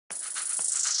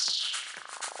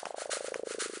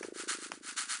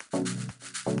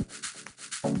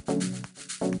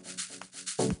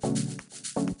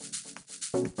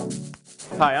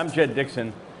Hi, I'm Jed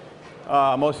Dixon.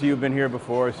 Most of you have been here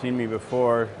before, seen me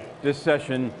before. This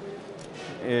session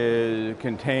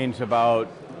contains about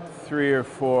 3 or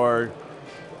 4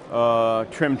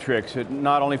 trim tricks,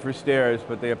 not only for stairs,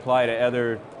 but they apply to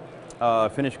other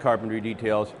finished carpentry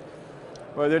details.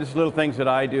 Well, they're just little things that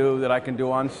I do that I can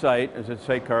do on site as a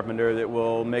site carpenter that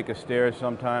will make a stair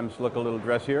sometimes look a little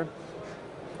dressier.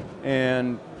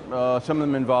 And some of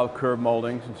them involve curve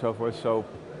moldings and so forth. So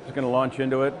I'm just going to launch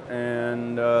into it,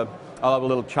 and I'll have a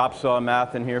little chop saw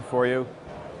math in here for you.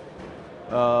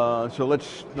 So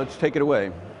let's take it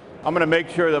away. I'm going to make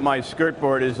sure that my skirt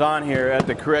board is on here at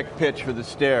the correct pitch for the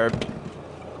stair,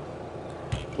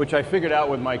 which I figured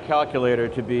out with my calculator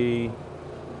to be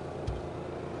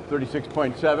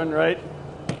 36.7, right?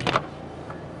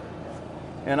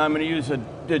 And I'm going to use a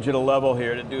digital level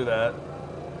here to do that.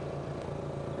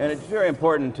 And it's very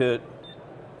important to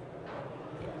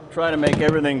try to make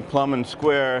everything plumb and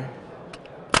square,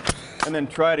 and then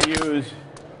try to use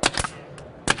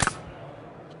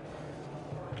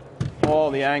all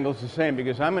the angles the same,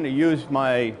 because I'm going to use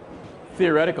my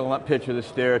theoretical pitch of the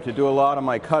stair to do a lot of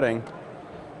my cutting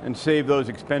and save those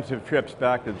expensive trips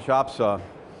back to the chop saw.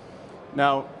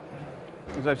 Now,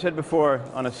 as I've said before,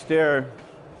 on a stair,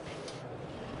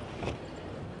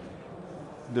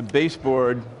 the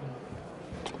baseboard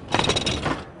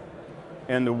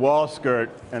and the wall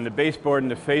skirt and the baseboard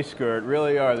and the face skirt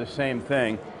really are the same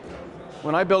thing.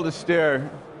 When I build a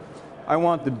stair, I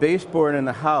want the baseboard in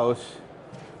the house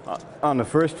on the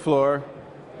first floor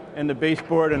and the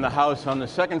baseboard in the house on the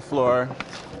second floor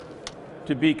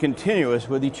to be continuous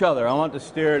with each other. I want the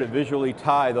stair to visually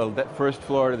tie the first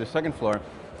floor to the second floor.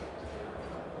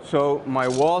 So my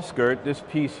wall skirt, this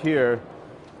piece here,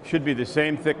 should be the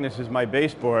same thickness as my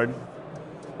baseboard,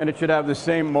 and it should have the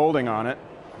same molding on it.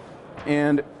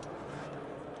 And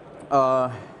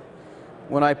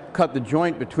when I cut the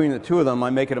joint between the two of them, I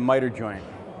make it a miter joint.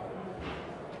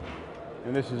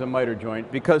 And this is a miter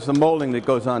joint because the molding that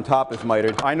goes on top is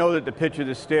mitered. I know that the pitch of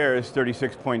the stair is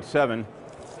 36.7.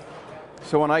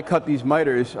 So when I cut these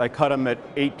miters, I cut them at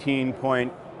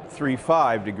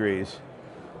 18.35 degrees.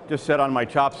 Just set on my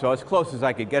chop saw, as close as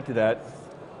I could get to that.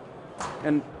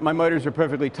 And my miters are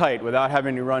perfectly tight without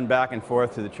having to run back and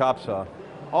forth to the chop saw.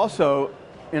 Also,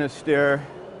 in a stair,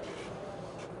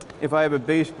 if I have a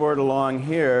baseboard along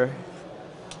here,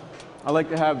 I like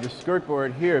to have the skirt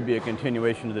board here be a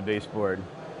continuation of the baseboard.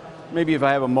 Maybe if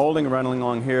I have a molding running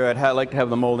along here, I'd like to have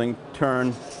the molding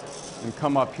turn and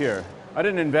come up here. I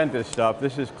didn't invent this stuff.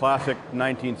 This is classic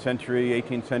 19th century,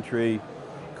 18th century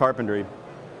carpentry.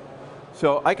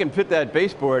 So I can fit that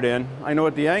baseboard in. I know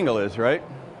what the angle is, right?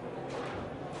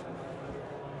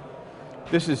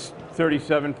 This is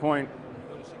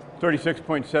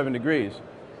 36.7 degrees.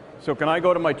 So can I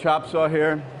go to my chop saw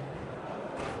here,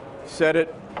 set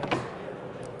it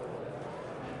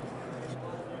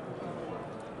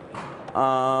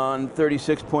on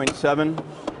 36.7,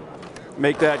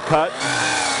 make that cut,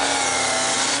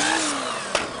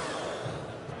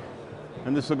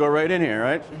 and this will go right in here,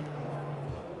 right?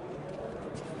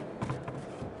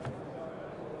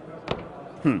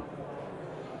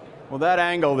 Well, that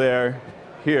angle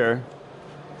here,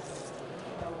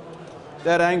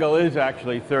 that angle is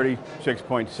actually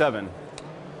 36.7.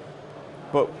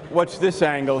 But what's this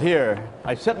angle here?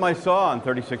 I set my saw on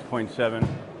 36.7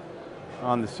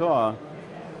 on the saw.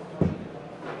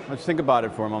 Let's think about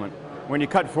it for a moment. When you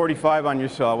cut 45 on your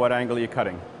saw, what angle are you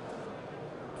cutting?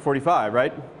 45,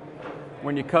 right?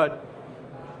 When you cut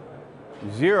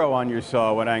 0 on your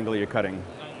saw, what angle are you cutting?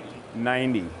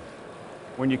 90.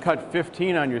 When you cut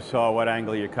 15 on your saw, what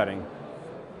angle are you cutting?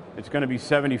 It's going to be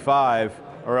 75,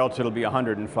 or else it'll be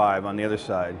 105 on the other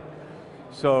side.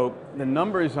 So the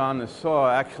numbers on the saw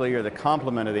actually are the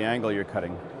complement of the angle you're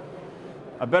cutting.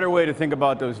 A better way to think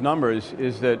about those numbers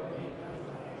is that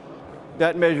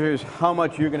measures how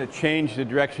much you're going to change the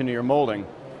direction of your molding.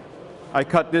 I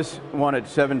cut this one at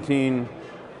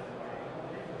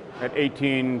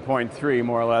 18.3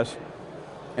 more or less,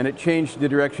 and it changed the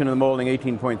direction of the molding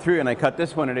 18.3, and I cut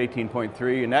this one at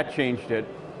 18.3, and that changed it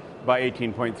by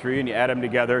 18.3, and you add them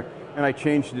together, and I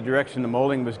changed the direction the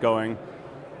molding was going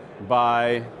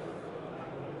by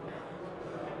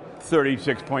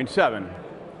 36.7.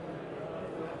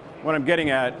 What I'm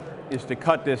getting at is, to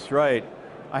cut this right,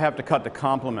 I have to cut the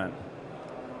complement.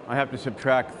 I have to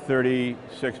subtract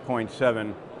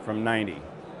 36.7 from 90.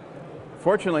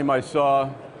 Fortunately, my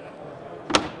saw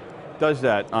does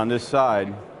that on this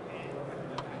side.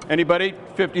 Anybody?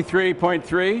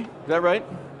 53.3? Is that right?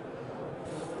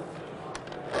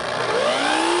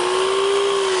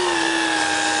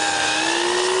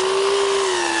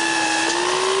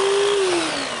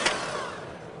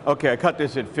 Okay, I cut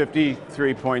this at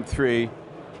 53.3.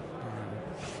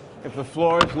 If the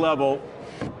floor is level,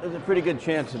 there's a pretty good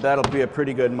chance that that'll be a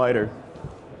pretty good miter.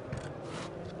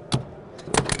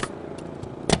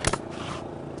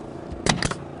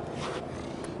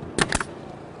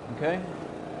 Okay?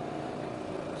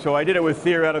 So I did it with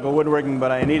theoretical woodworking,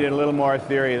 but I needed a little more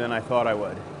theory than I thought I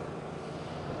would.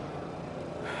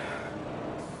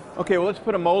 Okay, well, let's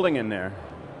put a molding in there.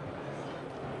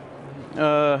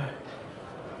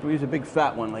 We'll use a big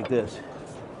fat one like this.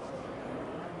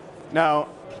 Now,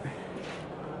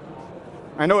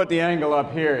 I know what the angle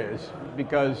up here is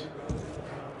because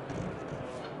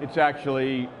it's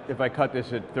actually, if I cut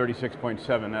this at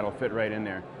 36.7, that'll fit right in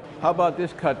there. How about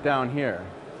this cut down here?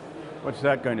 What's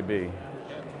that going to be?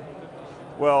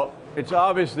 Well, it's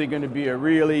obviously going to be a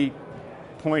really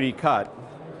pointy cut.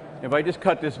 If I just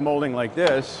cut this molding like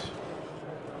this,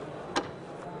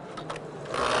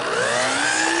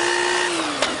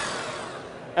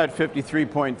 at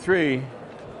 53.3,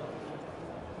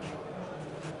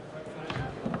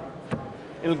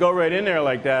 it'll go right in there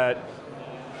like that,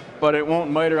 but it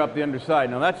won't miter up the underside.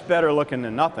 Now that's better looking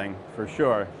than nothing, for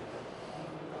sure.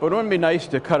 But wouldn't it be nice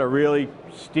to cut a really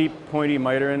steep, pointy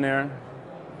miter in there?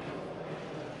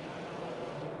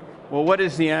 Well, what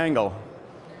is the angle?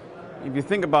 If you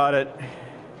think about it,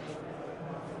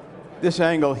 this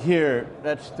angle here,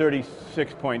 that's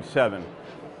 36.7.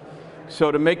 So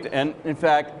to make the, and in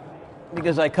fact,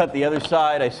 because I cut the other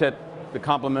side, I set the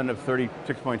complement of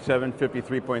 36.7,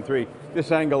 53.3.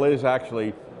 This angle is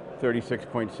actually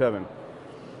 36.7.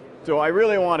 So I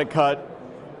really want to cut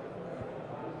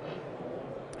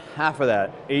half of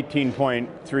that,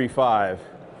 18.35.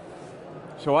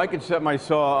 So I could set my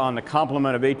saw on the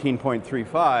complement of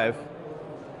 18.35.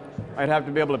 I'd have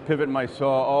to be able to pivot my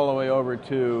saw all the way over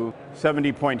to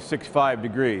 70.65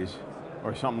 degrees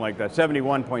or something like that,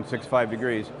 71.65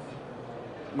 degrees.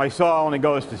 My saw only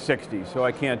goes to 60, so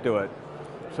I can't do it.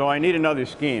 So I need another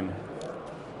scheme.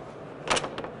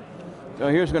 So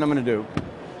here's what I'm going to do.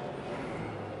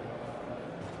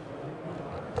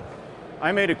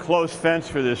 I made a close fence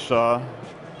for this saw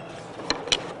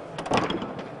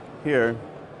here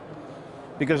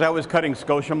because I was cutting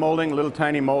Scotia molding, little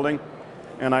tiny molding,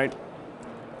 and I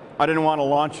didn't want to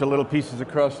launch the little pieces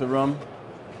across the room.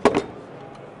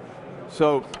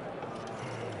 So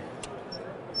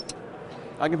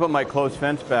I can put my close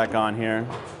fence back on here.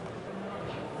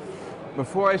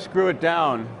 Before I screw it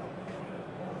down,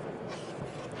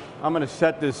 I'm going to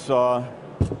set this saw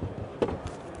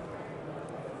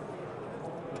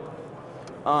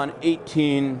on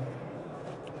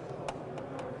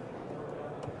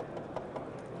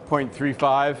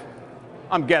 18.35.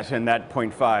 I'm guessing that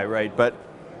 0.5, right? But,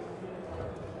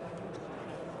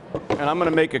 and I'm going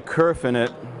to make a kerf in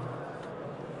it.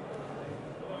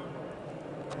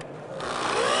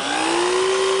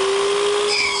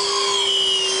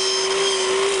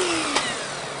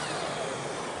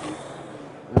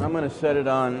 And I'm going to set it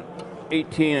on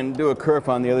 18 and do a kerf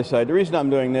on the other side. The reason I'm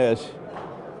doing this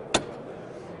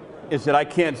is that I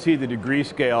can't see the degree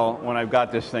scale when I've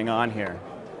got this thing on here.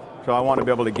 So I want to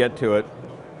be able to get to it.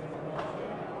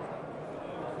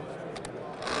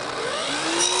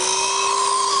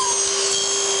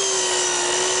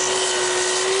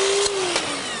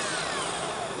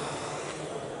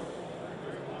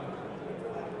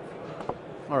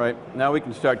 All right, now we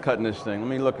can start cutting this thing. Let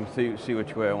me look and see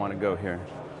which way I want to go here.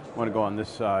 I want to go on this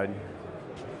side.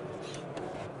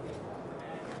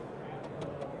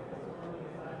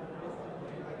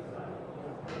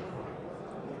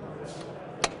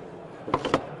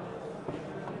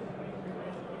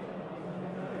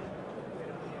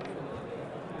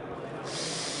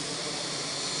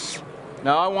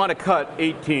 Now I want to cut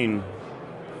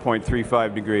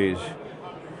 18.35 degrees.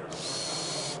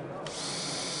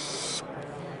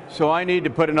 So I need to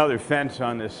put another fence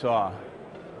on this saw.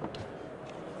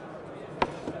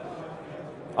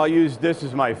 I'll use this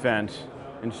as my fence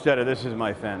instead of this as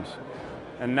my fence.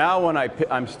 And now when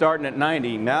I'm starting at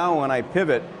 90, now when I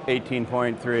pivot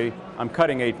 18.3, I'm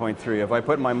cutting 8.3. If I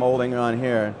put my molding on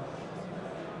here,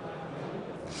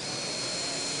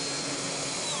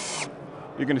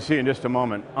 you're going to see in just a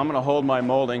moment. I'm going to hold my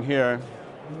molding here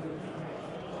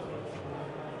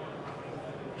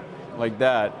like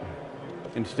that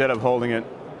instead of holding it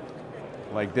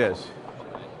like this.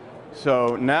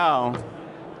 So now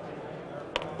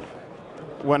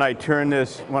when I turn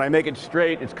this, when I make it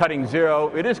straight, it's cutting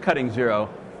 0. It is cutting 0.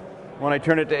 When I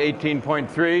turn it to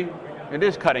 18.3, it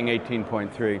is cutting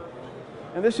 18.3.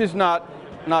 And this is not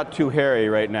too hairy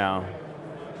right now.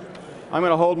 I'm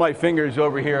going to hold my fingers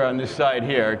over here on this side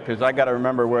here because I got to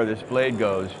remember where this blade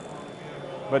goes.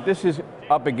 But this is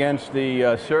up against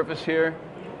the surface here,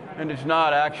 and it's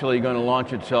not actually going to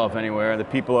launch itself anywhere. The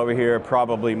people over here are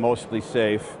probably mostly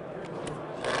safe.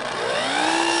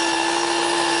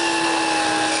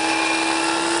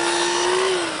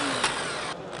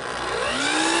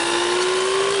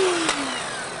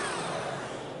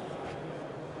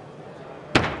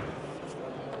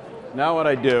 Now what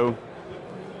I do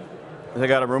is I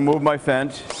got to remove my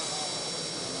fence.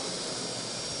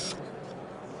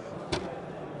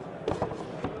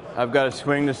 I've got to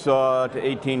swing the saw to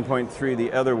 18.3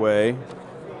 the other way.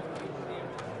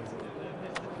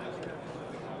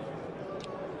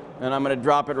 And I'm going to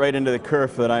drop it right into the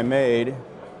kerf that I made.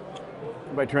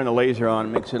 If I turn the laser on, it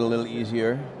makes it a little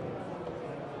easier.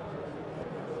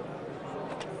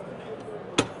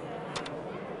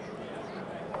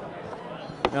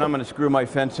 And I'm going to screw my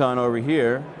fence on over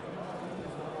here.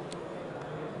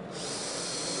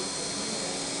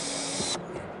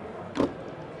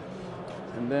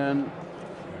 And then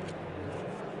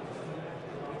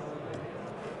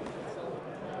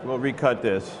we'll recut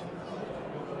this.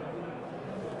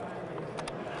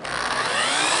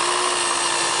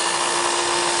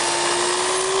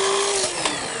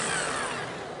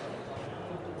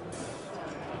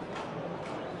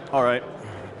 All right.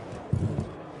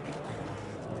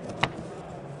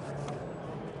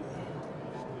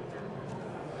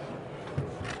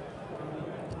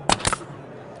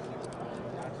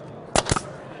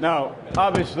 Now,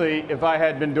 obviously, if I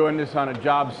had been doing this on a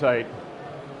job site,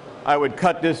 I would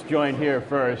cut this joint here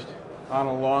first on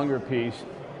a longer piece,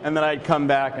 and then I'd come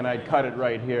back and I'd cut it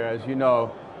right here. As you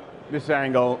know, this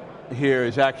angle here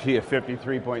is actually a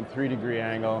 53.3 degree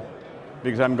angle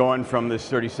because I'm going from this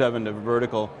 37 to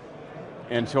vertical,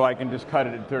 and so I can just cut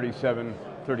it at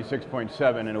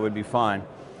 36.7 and it would be fine.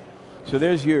 So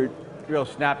there's your real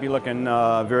snappy looking,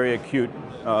 very acute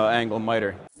angle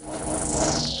miter.